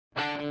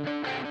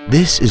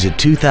This is a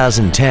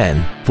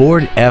 2010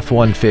 Ford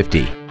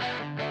F-150.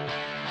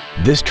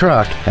 This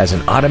truck has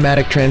an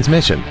automatic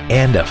transmission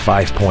and a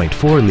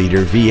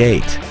 5.4-liter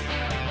V8.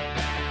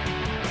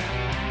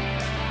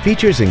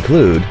 Features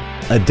include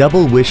a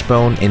double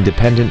wishbone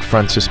independent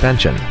front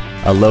suspension,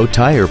 a low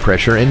tire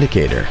pressure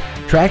indicator,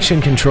 traction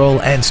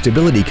control and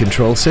stability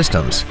control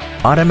systems,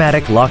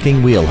 automatic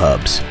locking wheel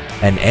hubs,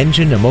 an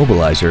engine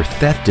immobilizer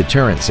theft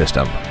deterrent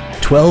system,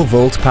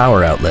 12-volt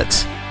power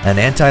outlets, an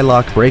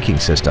anti-lock braking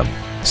system,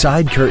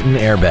 side curtain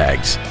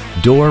airbags,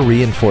 door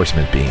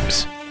reinforcement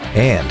beams,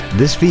 and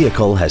this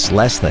vehicle has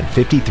less than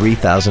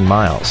 53,000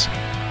 miles.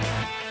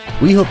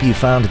 We hope you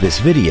found this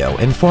video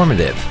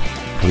informative.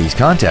 Please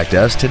contact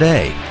us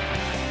today.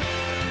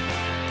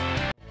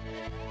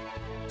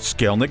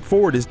 Skalnek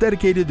Ford is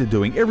dedicated to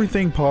doing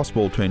everything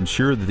possible to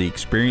ensure that the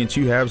experience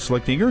you have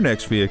selecting your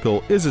next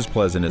vehicle is as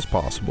pleasant as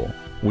possible.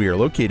 We are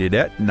located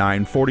at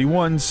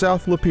 941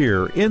 South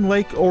Lapeer in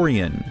Lake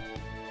Orion.